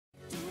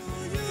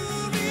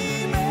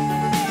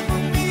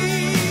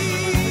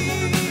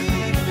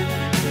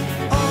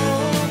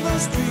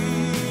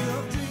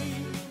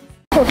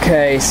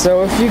Okay,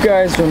 so if you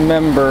guys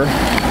remember,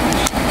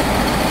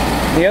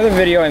 the other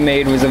video I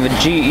made was of a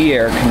GE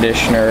air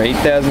conditioner,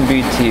 8,000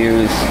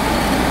 BTUs,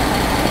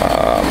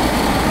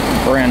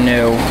 brand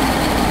new,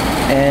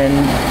 and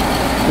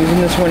it was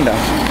in this window.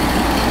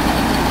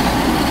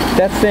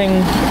 That thing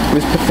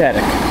was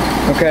pathetic,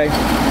 okay?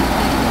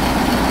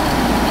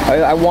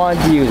 I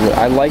wanted to use it.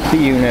 I liked the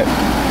unit.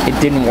 It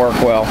didn't work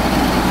well.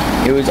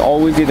 It was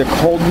always either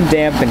cold and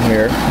damp in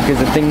here because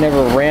the thing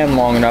never ran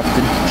long enough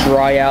to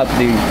dry out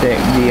the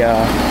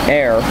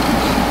air,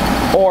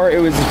 or it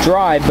was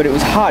dry but it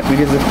was hot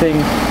because the thing,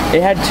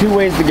 it had two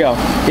ways to go.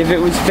 If it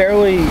was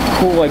fairly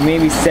cool, like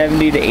maybe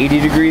 70 to 80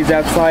 degrees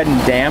outside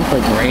and damp,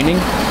 like raining,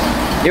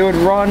 it would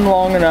run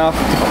long enough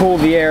to cool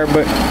the air,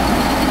 but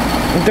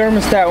the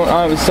thermostat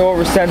was so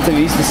oversensitive,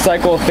 it used to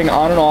cycle the thing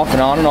on and off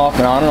and on and off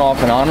and on and off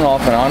and on and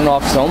off and on and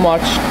off so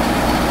much,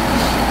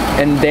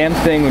 and the damn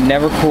thing would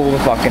never cool the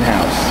fucking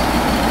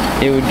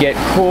house. It would get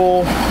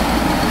cool,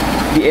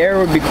 the air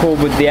would be cool,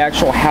 but the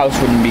actual house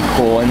wouldn't be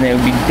cool, and it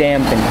would be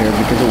damp in here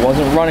because it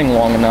wasn't running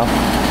long enough,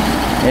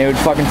 and it would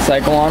fucking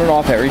cycle on and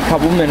off every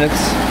couple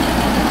minutes.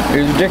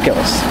 It was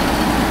ridiculous.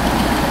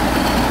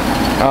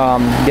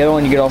 The other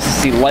one, you could also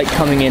see light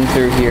coming in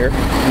through here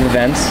in the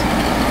vents.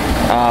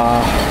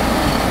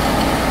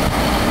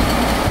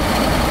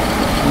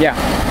 Yeah,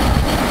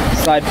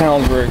 side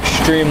panels were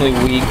extremely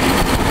weak,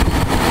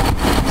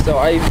 so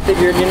I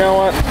figured, you know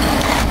what,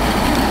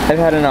 I've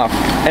had enough.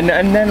 And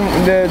then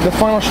the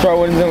final straw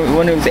was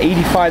when it was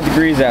 85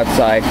 degrees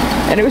outside,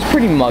 and it was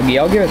pretty muggy,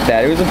 I'll give it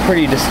that. It was a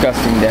pretty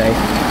disgusting day.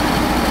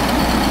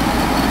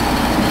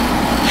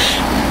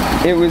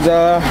 It was,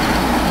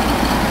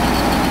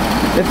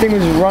 the thing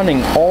was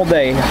running all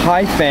day,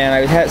 high fan.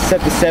 I had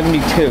set to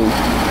 72.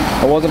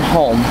 I wasn't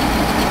home.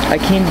 I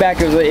came back,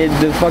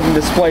 the fucking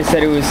display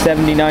said it was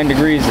 79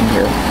 degrees in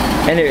here.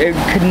 And it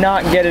could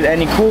not get it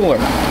any cooler.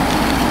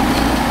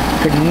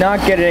 Could not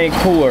get it any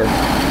cooler.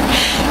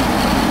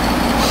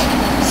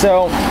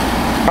 So,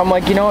 I'm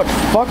like, you know what,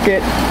 fuck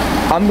it.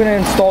 I'm gonna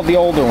install the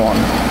older one.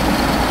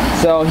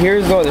 So,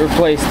 here's what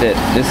replaced it.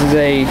 This is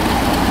a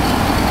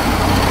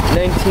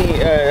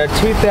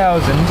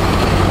 2000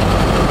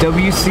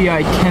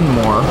 WCI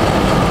Kenmore.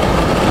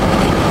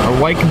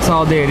 White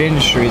Consolidated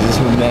Industries is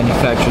who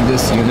manufactured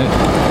this unit.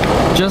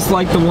 Just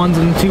like the ones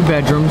in the 2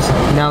 bedrooms,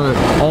 now that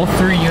all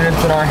 3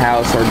 units in our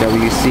house are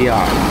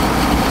WCI.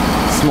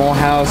 Small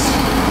house,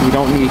 you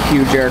don't need a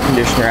huge air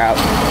conditioner out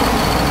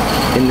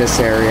in this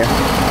area.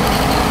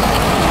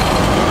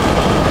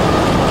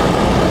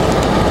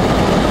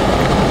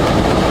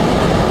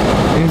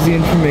 Here's the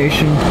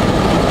information.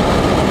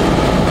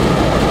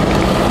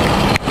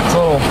 It's a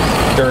little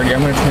dirty.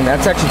 I'm going to clean that.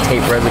 That's actually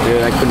tape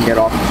residue I couldn't get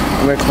off.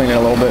 I'm going to clean it a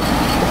little bit.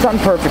 It's not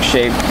in perfect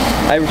shape.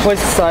 I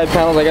replaced the side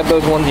panels. I got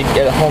those ones you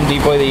get at Home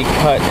Depot that you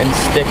cut and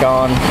stick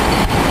on.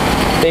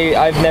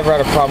 I've never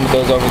had a problem with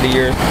those over the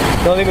years.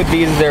 The only thing with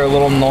these is they're a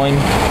little annoying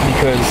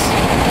because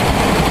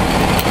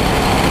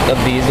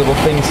of these little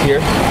things here.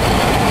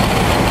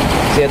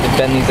 So you have to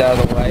bend these out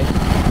of the way.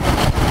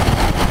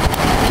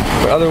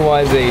 But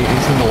otherwise they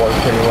seem to work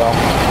pretty well.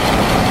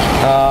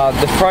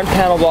 The front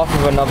panel's off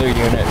of another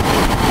unit.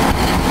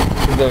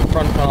 The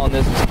front panel on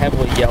this is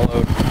heavily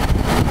yellowed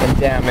and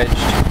damaged.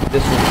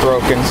 This was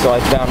broken, so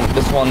I found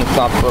this one that's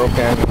not broken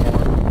anymore.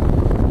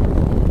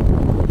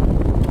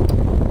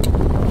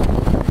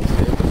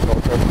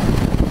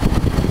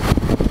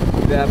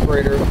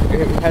 Evaporator,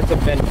 it had some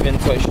vent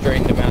fins, so I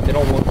straightened them out. They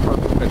don't look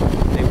perfect, but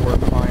they work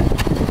fine.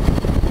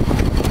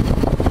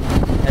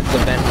 That's the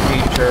vent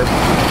feature.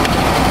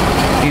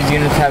 These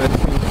units have a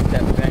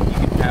 2-step vent. You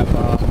can have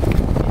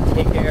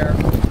intake air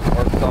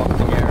or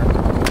exhausting air.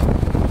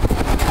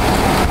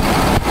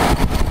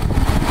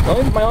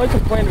 My only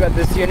complaint about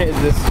this unit is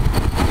this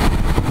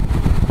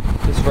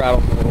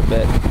rattles a little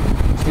bit.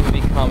 It seems to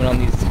be common on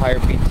these higher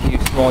BTU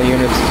small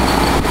units.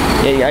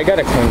 Yeah, I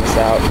gotta clean this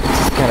out. It's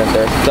just kind of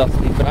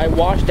dusty. But I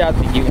washed out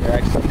the unit. I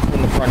just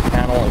cleaned the front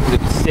panel because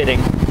it was sitting.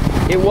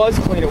 It was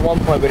clean at one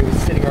point, but it was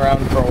sitting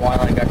around for a while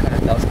and it got kind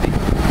of dusty.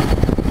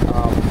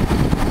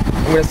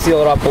 I'm gonna seal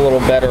it up a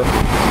little better.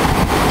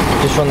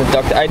 Just run the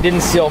duct. I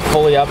didn't seal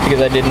fully up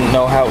because I didn't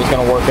know how it was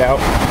gonna work out.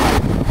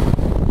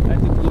 I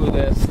had to glue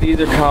this. These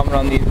are common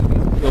on these.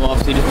 Peel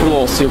off, so you just put a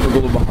little super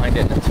glue behind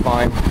it and it's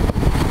fine.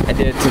 I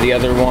did it to the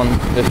other one,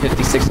 the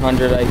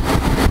 5600 I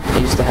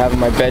used to have in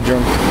my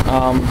bedroom.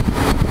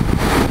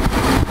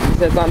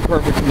 It's not in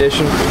perfect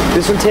condition.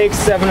 This one takes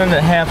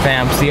 7.5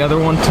 amps. The other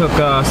one took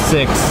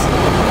 6.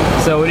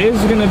 So it is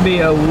going to be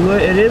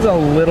it is a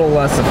little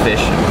less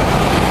efficient.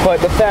 But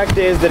the fact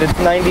is that it's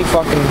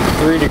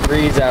 93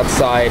 degrees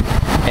outside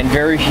and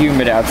very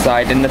humid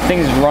outside, and the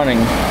thing's running.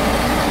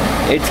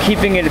 It's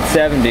keeping it at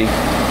 70.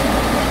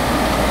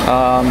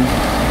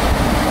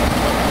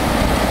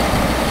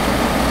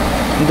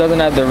 It doesn't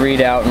have the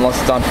readout unless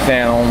it's on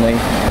fan only,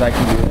 but I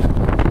can do that.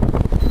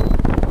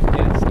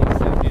 Yeah, it's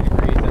 70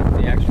 degrees. That's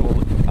the actual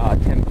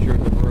temperature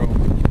of the room.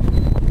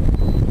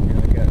 You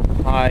know, I got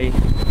high,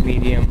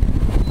 medium,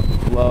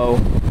 low,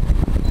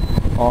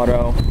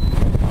 auto.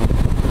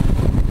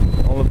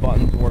 All the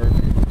buttons work.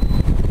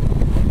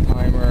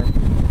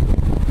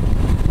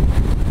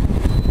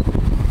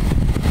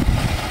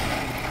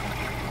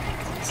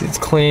 See, it's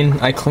clean.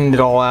 I cleaned it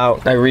all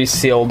out. I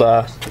resealed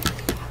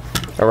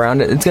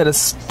around it. It's got a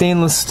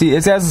stainless steel.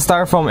 It has a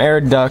styrofoam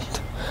air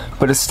duct,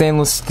 but a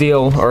stainless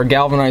steel or a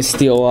galvanized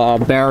steel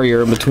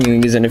barrier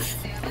between these. And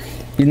if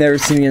you've never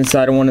seen the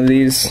inside of one of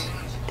these,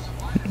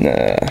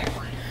 there's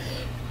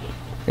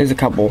a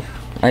couple.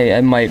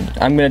 I'm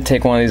gonna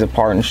take one of these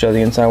apart and show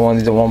the inside of one of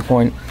these at one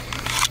point.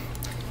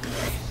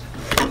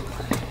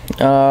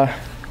 Yeah,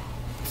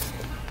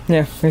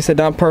 like I said,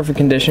 not perfect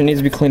condition. Needs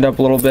to be cleaned up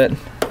a little bit.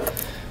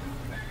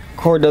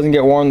 Cord doesn't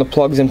get warm. The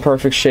plug's in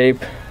perfect shape.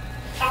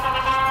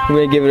 I'm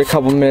gonna give it a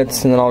couple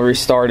minutes and then I'll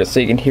restart it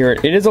so you can hear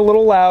it. It is a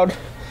little loud.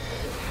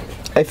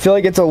 I feel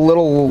like it's a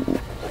little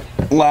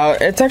loud.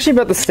 It's actually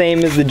about the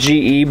same as the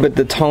GE, but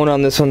the tone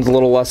on this one's a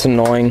little less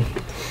annoying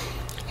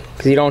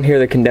because you don't hear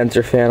the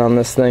condenser fan on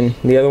this thing.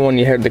 The other one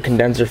you heard the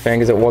condenser fan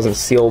because it wasn't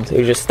sealed. It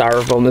was just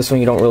styrofoam. This one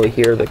you don't really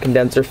hear the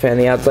condenser fan,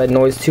 the outside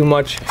noise too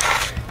much.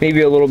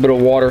 Maybe a little bit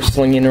of water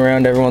slinging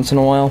around every once in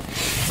a while.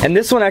 And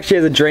this one actually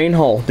has a drain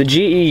hole. The GE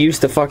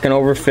used to fucking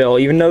overfill,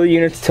 even though the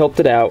unit's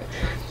tilted out.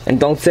 And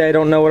don't say I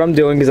don't know what I'm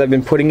doing, because I've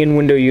been putting in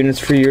window units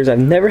for years. I've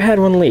never had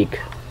one leak.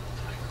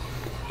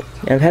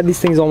 I've had these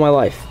things all my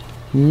life.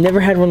 Never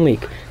had one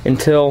leak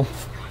until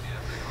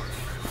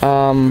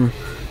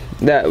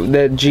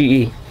that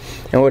GE.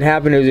 And what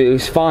happened is it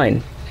was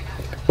fine.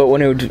 But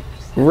when it would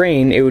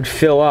rain, it would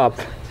fill up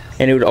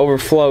and it would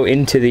overflow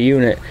into the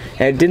unit.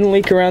 And it didn't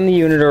leak around the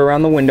unit or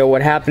around the window.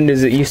 What happened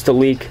is it used to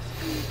leak.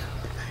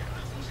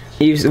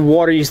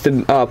 Water used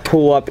to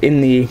pool up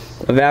in the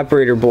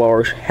evaporator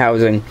blower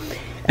housing,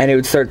 and it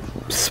would start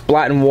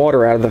splatting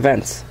water out of the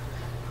vents.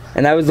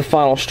 And that was the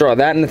final straw.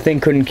 That and the thing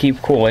couldn't keep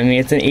cool. I mean,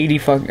 it's a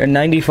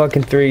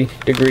 93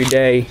 degree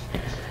day.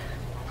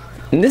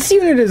 And this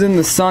unit is in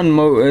the sun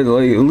at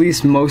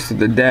least most of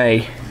the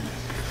day.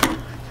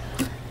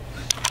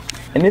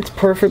 And it's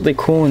perfectly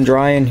cool and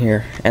dry in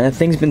here. And the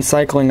thing's been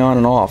cycling on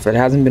and off. It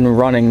hasn't been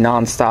running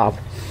non-stop,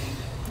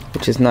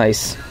 which is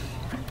nice.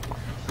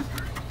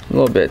 A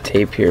little bit of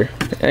tape here.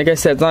 Like I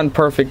said, it's not in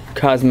perfect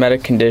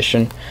cosmetic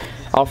condition.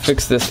 I'll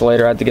fix this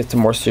later. I have to get some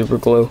more super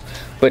glue.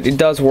 But it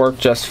does work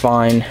just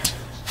fine.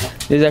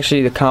 This is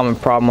actually the common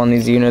problem on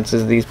these units,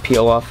 is these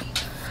peel off.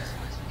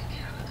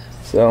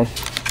 So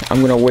I'm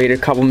going to wait a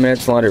couple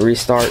minutes and let it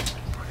restart.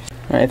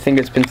 I think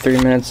it's been 3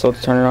 minutes, so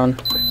let's turn it on.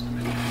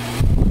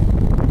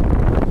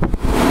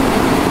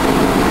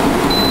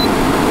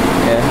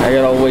 Yeah, I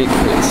gotta wait.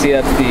 See,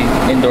 that's the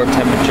indoor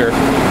temperature.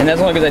 And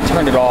that's only because I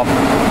turned it off.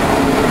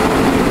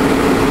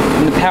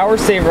 And the power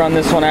saver on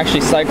this one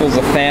actually cycles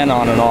the fan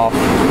on and off,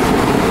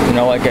 you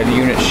know, like a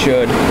unit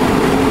should.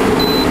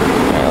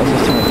 Alright, let's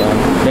just turn it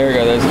down. There we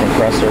go, there's the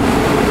compressor.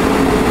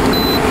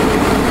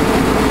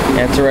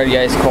 And it's already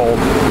ice cold.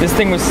 This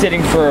thing was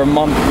sitting for a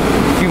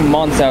few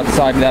months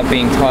outside without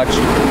being touched.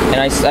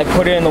 And I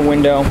put it in the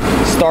window,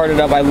 started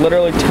up, I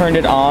literally turned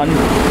it on,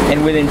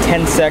 and within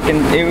 10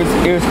 seconds, it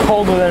was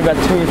cold within about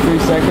 2 or 3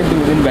 seconds, and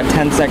within about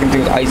 10 seconds it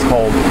was ice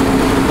cold.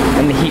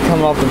 And the heat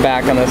coming off the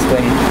back on this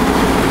thing,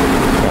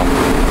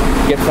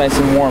 gets nice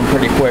and warm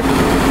pretty quick.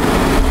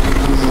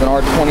 This is an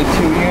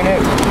R22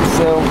 unit,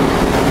 so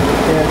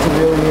yeah, it's a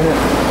real unit.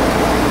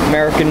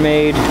 American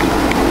made,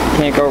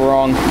 can't go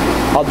wrong.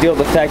 I'll deal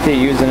with the fact that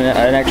you're using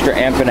an extra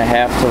amp and a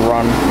half to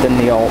run than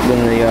the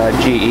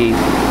GE.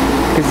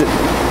 Because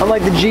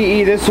unlike the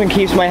GE, this one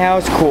keeps my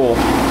house cool.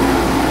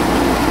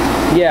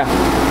 Yeah,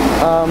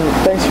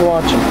 thanks for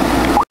watching.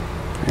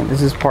 And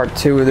this is part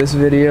 2 of this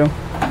video.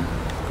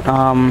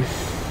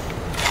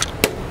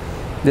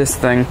 This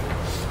thing,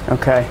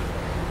 okay.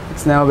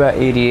 It's now about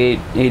 88,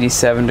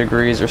 87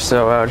 degrees or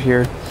so out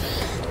here.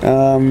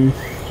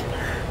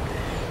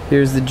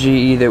 Here's the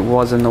GE that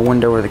was in the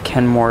window where the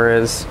Kenmore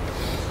is.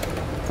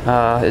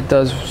 It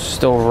does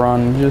still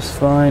run just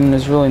fine.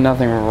 There's really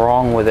nothing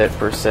wrong with it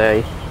per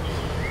se,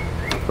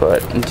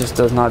 but it just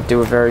does not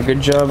do a very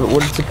good job at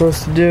what it's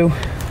supposed to do.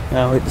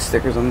 I'll hit the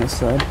stickers on this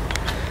side.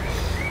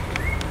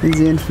 Here's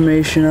the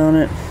information on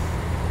it.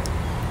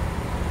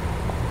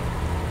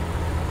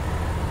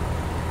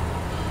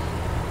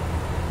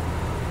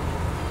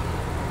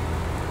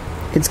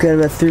 It's got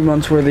about 3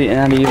 months worth of,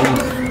 not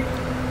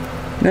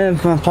even,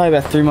 probably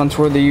about 3 months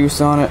worth of use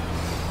on it.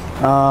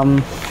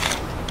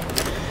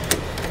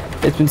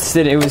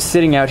 It was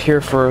sitting out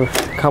here for a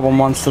couple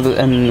months,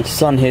 and the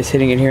sun is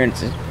hitting it here, and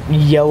it's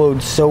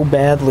yellowed so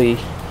badly.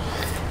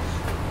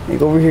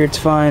 Like over here it's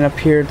fine, up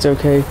here it's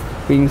okay. You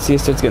can see it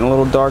starts getting a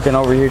little dark, and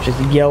over here it's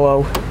just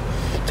yellow.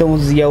 It's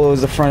almost as yellow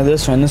as the front of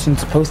this one. This one's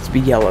supposed to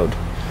be yellowed.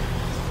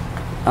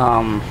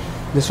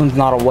 This one's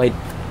not a white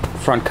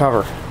front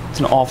cover. It's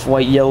an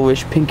off-white,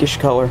 yellowish, pinkish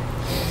color.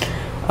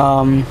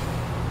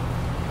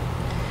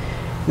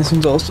 This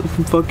one's also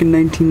from fucking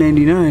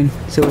 1999,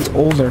 so it's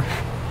older.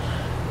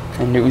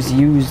 And it was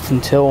used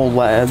until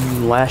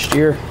last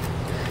year.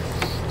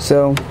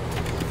 So,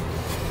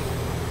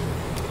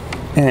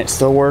 and it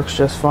still works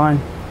just fine.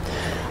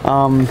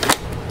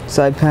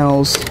 Side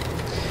panels,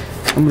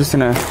 I'm just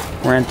gonna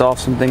rant off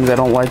some things I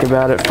don't like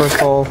about it. First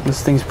of all,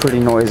 this thing's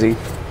pretty noisy.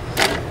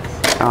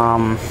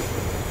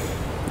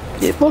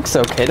 it looks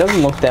okay. It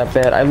doesn't look that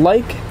bad.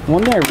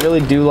 One thing I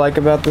really do like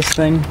about this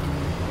thing,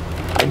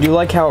 I do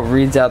like how it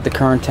reads out the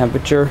current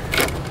temperature.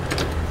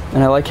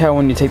 And I like how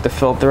when you take the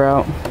filter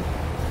out,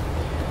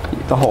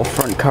 the whole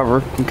front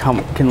cover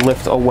can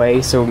lift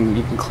away so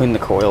you can clean the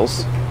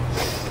coils,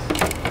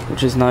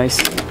 which is nice.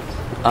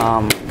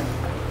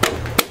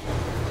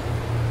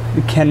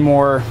 The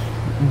Kenmore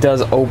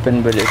does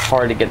open, but it's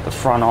hard to get the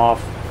front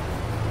off.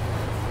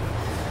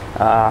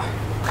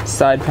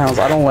 Side panels,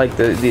 I don't like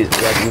these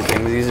webbing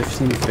things. These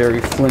seem very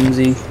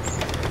flimsy.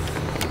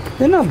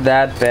 They're not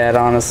that bad,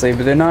 honestly,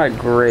 but they're not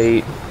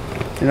great.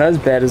 They're not as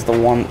bad as the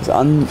ones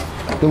on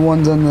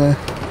the.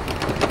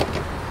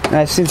 And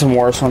I've seen some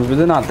worse ones, but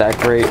they're not that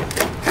great.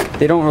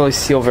 They don't really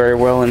seal very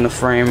well in the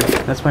frame.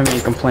 That's my main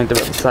complaint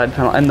about the side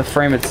panel. And the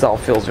frame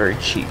itself feels very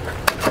cheap.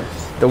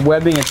 The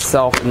webbing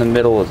itself in the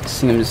middle, it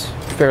seems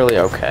fairly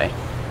okay.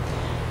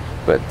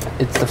 But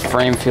the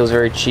frame feels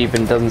very cheap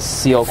and doesn't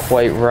seal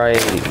quite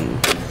right. And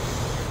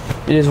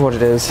it is what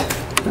it is.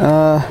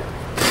 I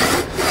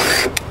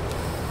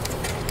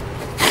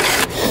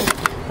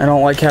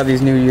don't like how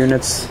these new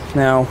units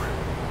now.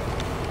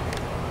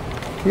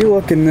 You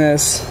look in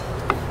this.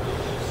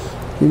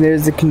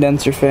 There's the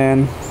condenser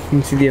fan. You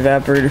can see the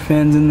evaporator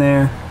fans in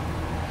there.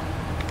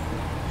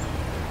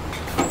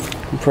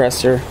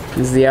 Compressor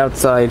is the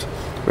outside.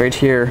 Right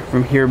here,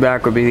 from here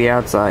back would be the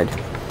outside.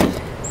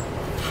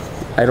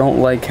 I don't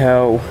like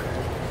how.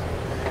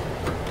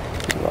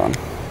 Hold on.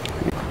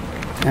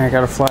 I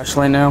got a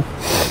flashlight now.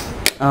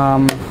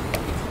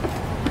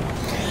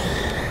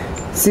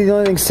 See, the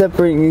only thing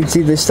separating, you can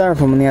see the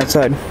styrofoam on the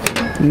outside.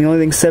 And the only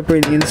thing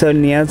separating the inside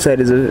and the outside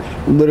is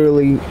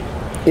literally,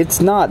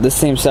 it's not the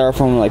same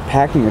styrofoam like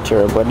packing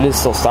material, but it is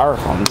still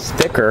styrofoam. It's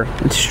thicker,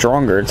 it's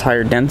stronger, it's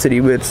higher density,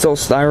 but it's still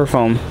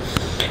styrofoam.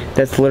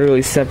 That's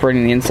literally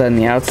separating the inside and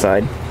the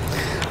outside.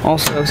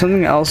 Also,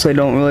 something else I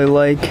don't really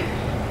like,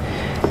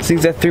 this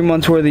thing's got 3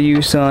 months worth of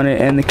use on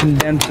it, and the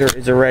condenser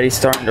is already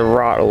starting to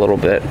rot a little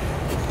bit.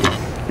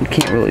 You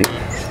can't really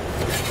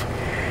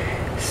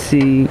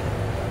see.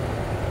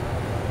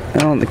 I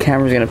don't know if the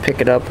camera's gonna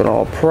pick it up at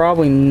all.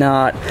 Probably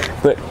not,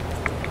 but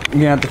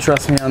you're gonna have to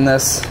trust me on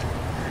this.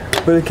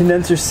 Where the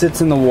condenser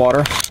sits in the water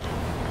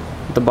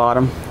at the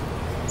bottom,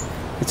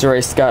 it's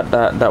already got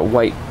that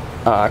white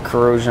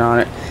corrosion on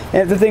it.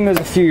 And if the thing was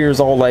a few years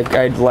old, like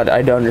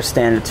I'd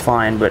understand it's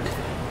fine, but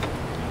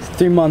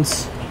 3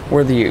 months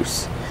worth of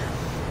use.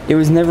 It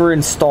was never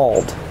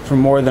installed for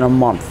more than a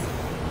month,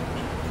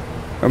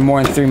 or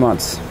more than 3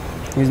 months.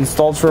 It was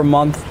installed for a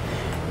month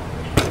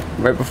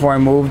right before I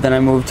moved. Then I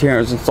moved here and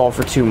it was installed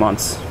for 2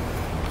 months.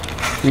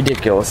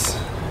 Ridiculous.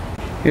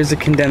 Here's a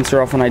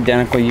condenser off an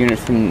identical unit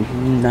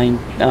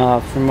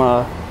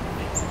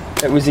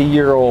it was a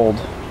year old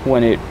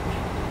when it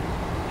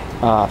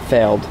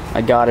failed.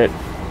 I got it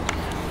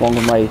along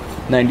with my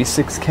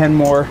 96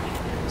 Kenmore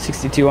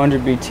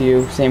 6200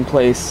 BTU, same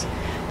place.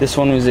 This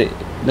one was the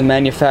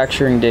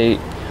manufacturing date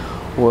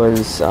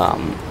was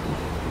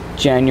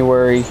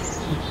January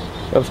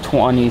of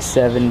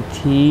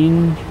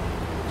 2017.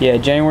 Yeah,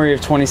 January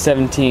of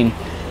 2017,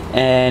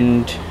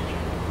 and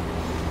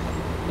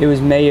it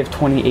was May of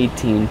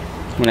 2018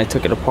 when I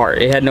took it apart.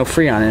 It had no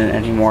Freon in it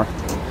anymore.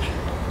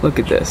 Look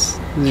at this.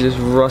 This is just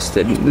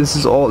rusted. This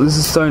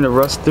is starting to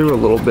rust through a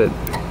little bit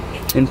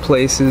in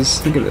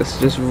places. Look at this,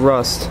 just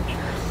rust.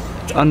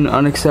 It's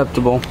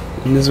unacceptable.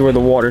 And this is where the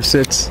water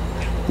sits.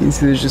 You can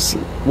see there's just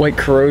white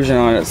corrosion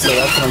on it, so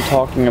that's what I'm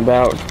talking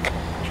about.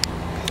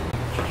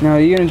 Now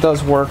the unit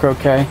does work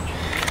okay.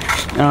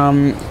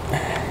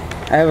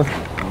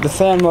 The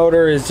fan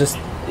motor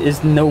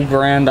is no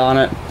brand on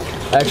it.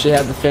 I actually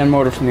had the fan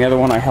motor from the other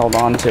one. I held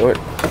on to it.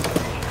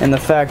 And the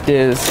fact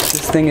is,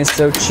 this thing is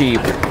so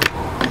cheap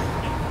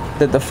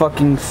that the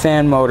fucking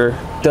fan motor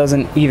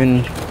doesn't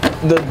even,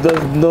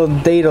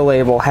 the data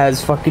label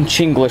has fucking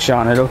Chinglish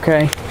on it,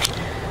 okay?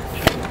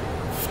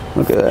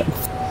 Look at that.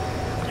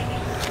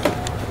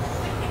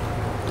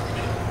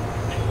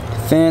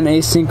 Fan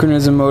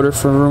asynchronism motor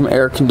for room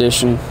air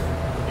condition.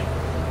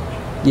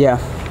 Yeah,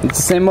 it's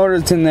the same motor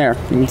that's in there,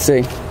 you can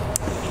see.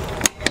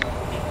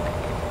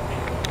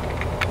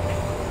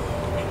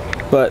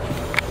 But,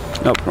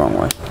 nope, wrong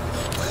way.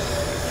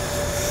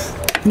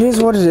 It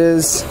is what it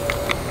is.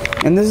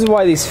 And this is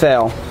why these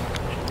fail.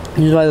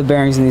 This is why the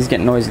bearings in these get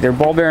noisy. They're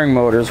ball bearing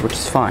motors, which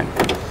is fine.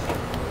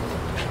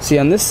 See,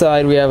 on this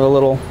side we have a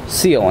little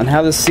seal, and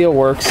how the seal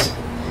works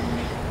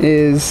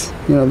is,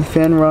 the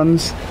fan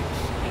runs.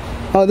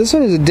 Oh, this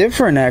one is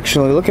different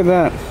actually, look at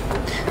that.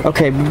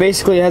 Okay,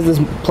 basically it has this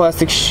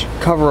plastic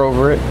cover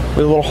over it with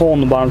a little hole in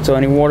the bottom so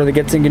any water that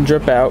gets in can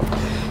drip out.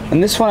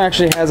 And this one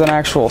actually has an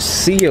actual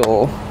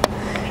seal.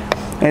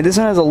 And this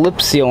one has a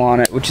lip seal on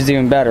it, which is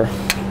even better.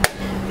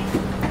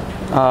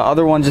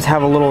 Other ones just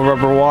have a little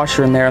rubber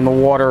washer in there, and the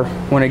water,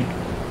 when it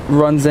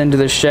runs into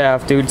the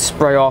shaft, it would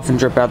spray off and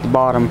drip out the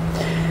bottom.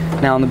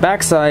 Now on the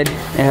back side,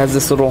 it has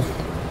this little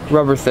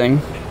rubber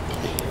thing.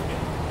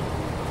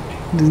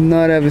 It does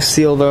not have a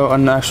seal though,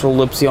 an actual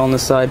lip seal on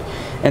this side.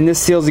 And this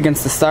seals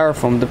against the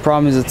styrofoam. The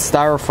problem is it's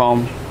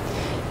styrofoam,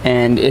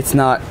 and it's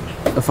not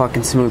a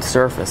fucking smooth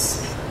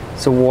surface.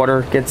 So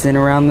water gets in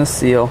around the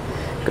seal,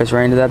 goes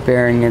right into that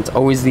bearing, and it's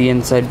always the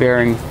inside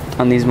bearing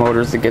on these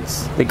motors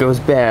that goes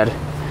bad.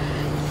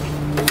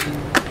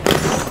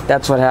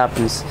 That's what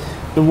happens.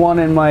 The one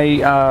in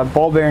my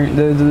ball bearing,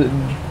 the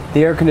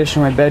air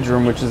conditioner in my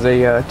bedroom, which is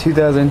a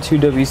 2002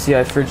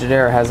 WCI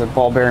Frigidaire, has a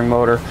ball bearing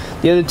motor.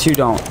 The other two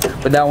don't,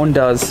 but that one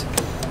does,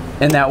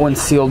 and that one's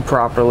sealed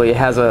properly. It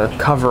has a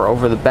cover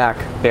over the back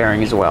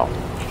bearing as well,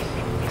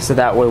 so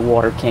that way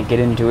water can't get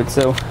into it.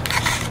 So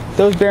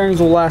those bearings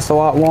will last a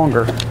lot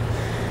longer.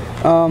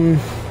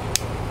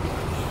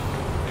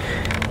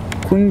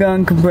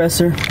 Quingon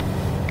compressor.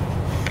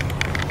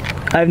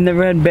 I've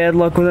never had bad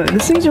luck with it.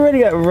 This thing's already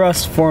got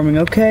rust forming,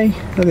 okay?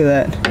 Look at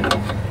that.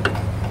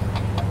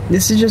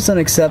 This is just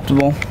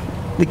unacceptable.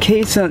 The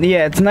case on,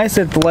 yeah, it's nice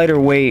that it's lighter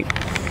weight,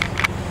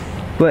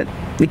 but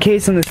the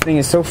case on this thing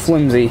is so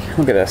flimsy.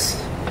 Look at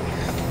this.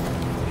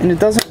 And it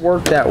doesn't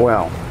work that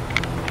well.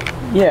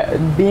 Yeah,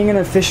 being an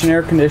efficient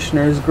air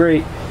conditioner is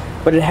great,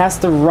 but it has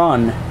to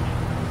run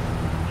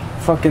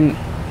fucking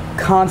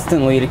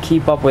constantly to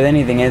keep up with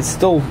anything, and it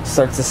still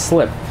starts to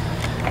slip.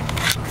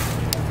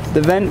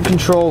 The vent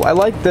control, I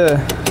like the,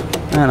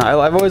 I don't know,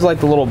 I've always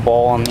liked the little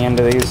ball on the end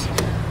of these,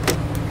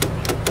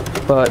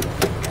 but,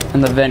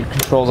 and the vent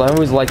controls, I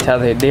always liked how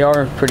they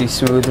are pretty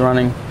smooth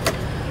running,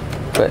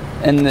 but,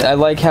 and I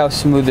like how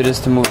smooth it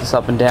is to move this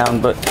up and down,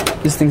 but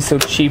this thing's so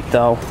cheap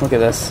though. Look at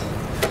this.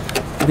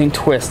 The thing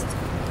twists,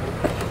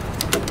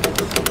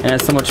 and it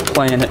has so much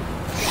play in it.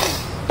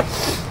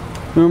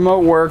 The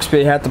remote works, but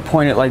you have to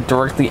point it like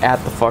directly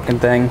at the fucking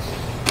thing.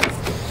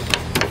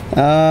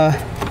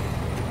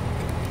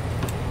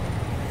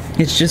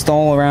 It's just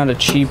all around a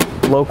cheap,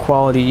 low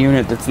quality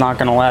unit that's not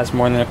going to last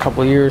more than a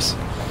couple of years.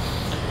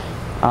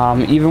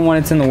 Even when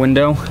it's in the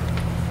window,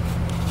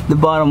 the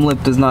bottom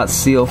lip does not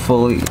seal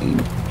fully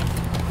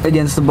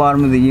against the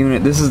bottom of the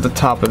unit. This is the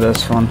top of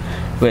this one,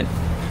 but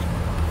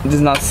it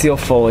does not seal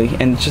fully,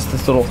 and it's just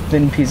this little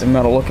thin piece of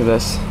metal. Look at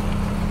this.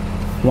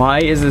 Why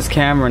is this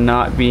camera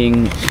not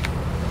being...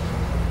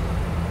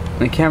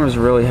 The camera's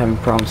really having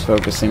problems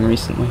focusing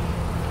recently.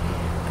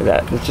 Look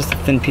at that. It's just a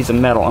thin piece of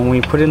metal, and when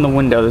you put it in the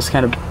window, this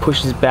kind of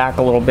pushes back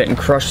a little bit and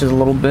crushes a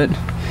little bit.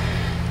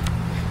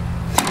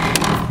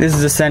 This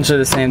is essentially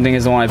the same thing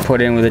as the one I put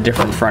in with a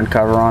different front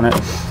cover on it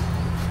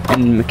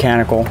and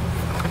mechanical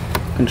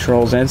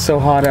controls. And it's so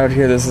hot out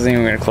here, this isn't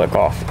even going to click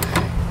off.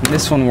 And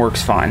this one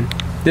works fine.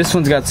 This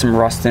one's got some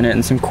rust in it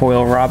and some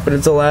coil rot, but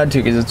it's allowed to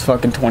because it's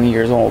fucking 20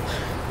 years old.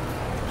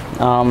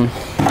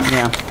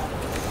 Yeah.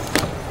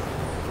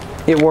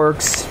 It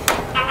works.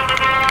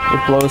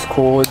 It blows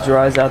cool, it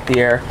dries out the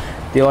air.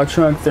 The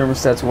electronic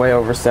thermostat's way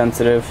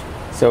oversensitive,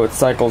 so it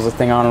cycles the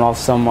thing on and off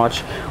so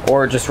much,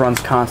 or it just runs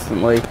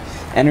constantly.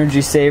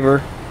 Energy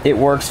saver, it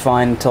works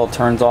fine until it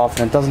turns off,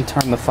 and it doesn't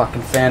turn the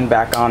fucking fan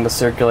back on to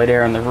circulate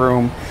air in the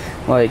room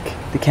like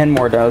the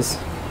Kenmore does.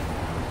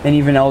 And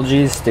even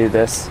LGs do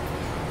this.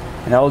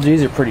 And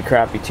LGs are pretty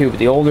crappy too, but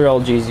the older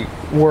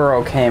LGs were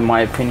okay in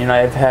my opinion.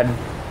 I've had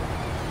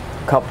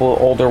a couple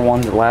of older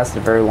ones that lasted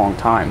a very long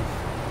time.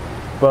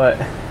 But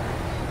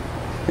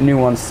the new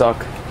ones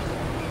suck.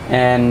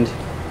 And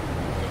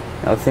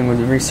the thing with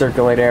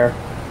recirculate air,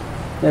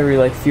 every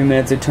like few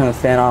minutes they turn the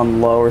fan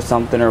on low or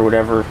something or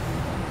whatever.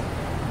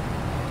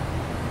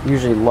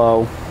 Usually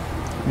low.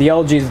 The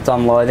LGs it's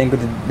on low. I think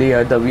with the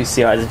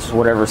WCIs it's just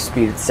whatever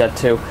speed it's set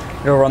to.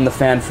 It'll run the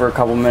fan for a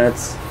couple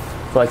minutes,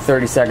 for like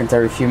 30 seconds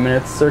every few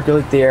minutes.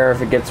 Circulate the air.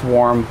 If it gets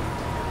warm,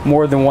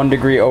 more than 1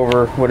 degree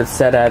over what it's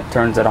set at,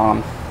 turns it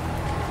on.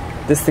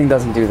 This thing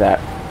doesn't do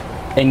that.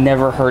 It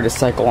never heard a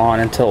cycle on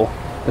until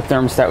the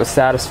thermostat was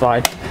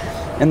satisfied.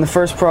 And the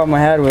first problem I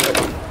had with it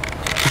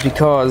is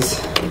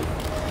because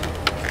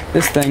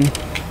this thing,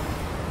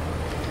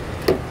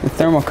 the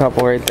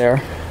thermocouple right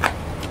there,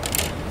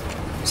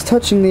 is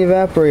touching the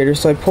evaporator,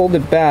 so I pulled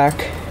it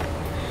back.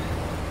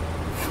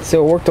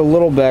 So it worked a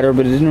little better,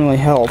 but it didn't really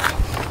help.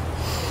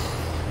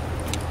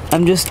 I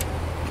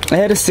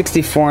had a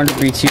 6400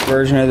 BTU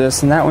version of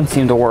this, and that one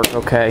seemed to work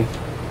okay.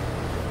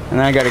 And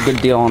then I got a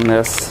good deal on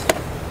this.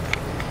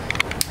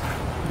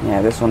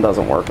 Yeah, this one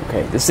doesn't work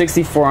okay. The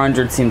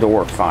 6400 seemed to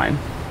work fine.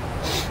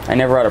 I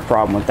never had a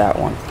problem with that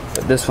one.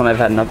 But this one I've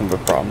had nothing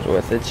but problems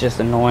with. It's just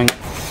annoying.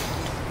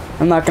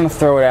 I'm not going to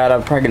throw it out.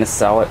 I'm probably going to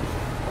sell it.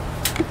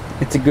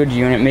 It's a good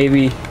unit.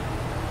 Maybe,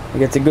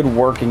 like, it's a good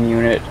working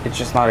unit. It's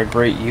just not a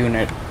great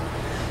unit.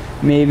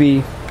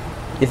 Maybe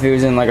if it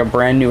was in like a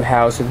brand new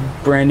house with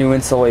brand new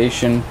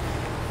insulation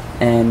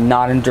and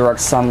not in direct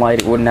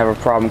sunlight, it wouldn't have a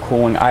problem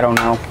cooling. I don't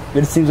know.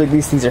 But it seems like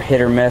these things are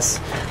hit or miss.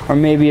 Or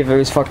maybe if it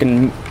was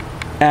fucking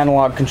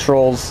analog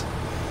controls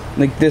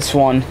like this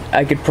one,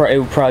 it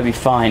would probably be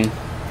fine,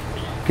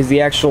 because the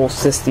actual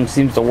system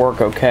seems to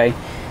work okay.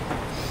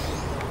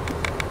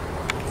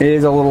 It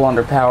is a little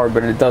underpowered,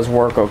 but it does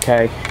work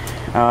okay.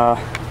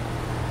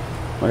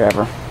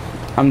 Whatever.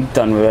 I'm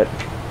done with it.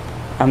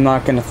 I'm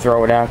not gonna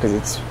throw it out because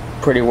it's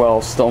pretty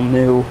well still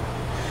new.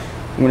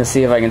 I'm gonna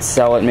see if I can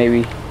sell it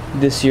maybe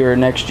this year or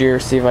next year.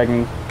 See if I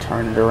can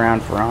turn it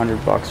around for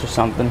 $100 or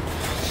something.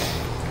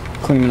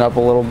 clean it up a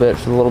little bit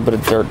for the little bit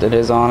of dirt that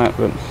is on it,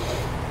 but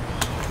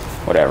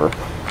whatever.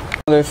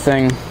 Another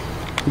thing,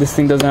 this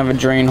thing doesn't have a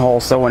drain hole,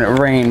 so when it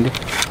rained,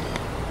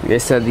 like I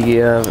said, the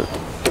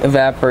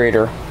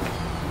evaporator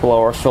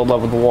blower filled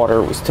up with water.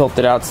 It was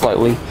tilted out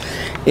slightly.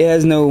 It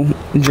has no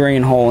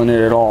drain hole in it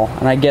at all.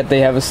 And I get they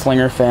have a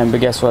slinger fan,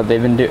 but guess what?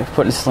 They've been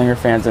putting slinger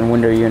fans in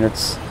window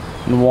units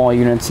and wall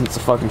units since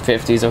the fucking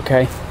 50s,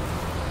 okay?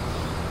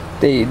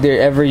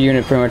 Every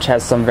unit pretty much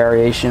has some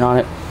variation on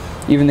it.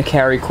 Even the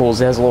carry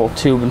cools, it has a little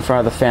tube in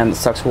front of the fan that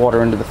sucks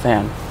water into the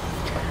fan.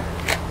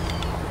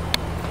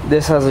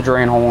 This has a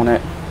drain hole in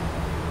it.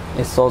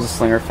 It still has a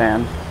slinger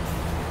fan.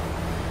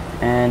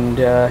 And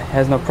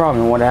has no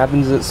problem. What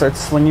happens is it starts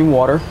slinging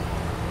water,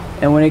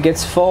 and when it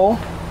gets full,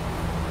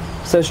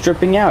 it starts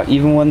dripping out,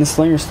 even when the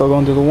slinger's still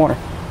going through the water.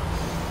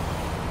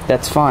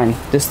 That's fine.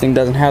 This thing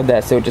doesn't have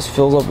that, so it just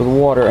fills up with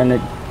water, and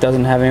it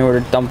doesn't have anywhere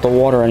to dump the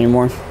water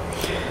anymore.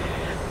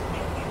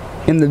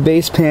 And the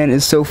base pan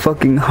is so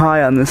fucking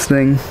high on this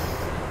thing.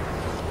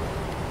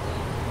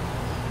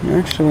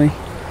 Actually,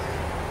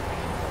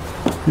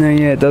 no,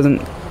 yeah, it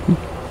doesn't.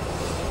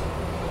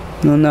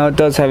 No, it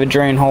does have a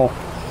drain hole.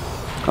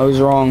 I was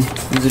wrong.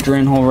 There's a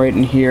drain hole right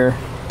in here.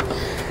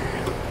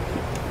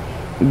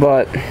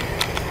 But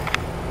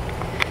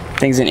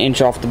thing's an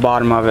inch off the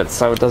bottom of it,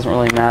 so it doesn't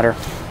really matter.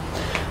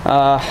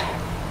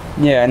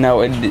 Yeah,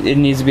 no, it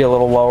needs to be a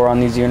little lower on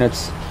these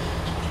units.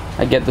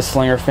 I get the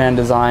slinger fan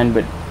design,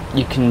 but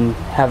you can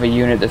have a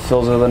unit that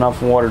fills with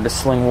enough water to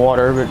sling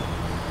water, but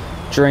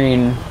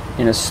drain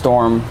in a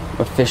storm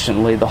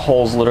efficiently. The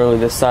hole's literally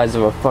the size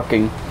of a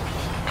fucking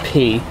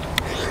pea.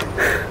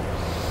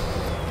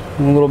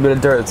 A little bit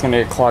of dirt that's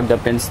gonna get clogged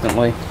up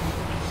instantly.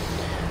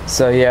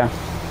 So yeah,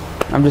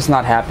 I'm just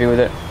not happy with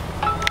it.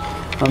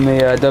 On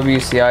the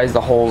WCIs,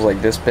 the hole's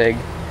like this big,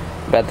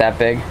 about that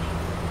big.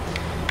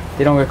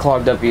 They don't get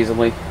clogged up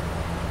easily.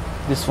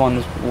 This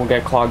one will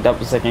get clogged up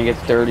the second it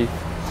gets dirty.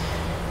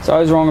 So I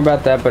was wrong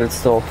about that, but it's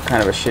still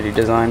kind of a shitty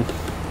design.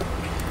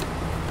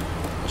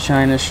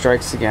 China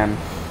strikes again.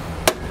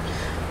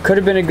 Could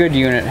have been a good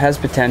unit, has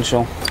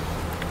potential,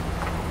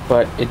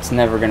 but it's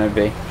never gonna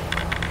be.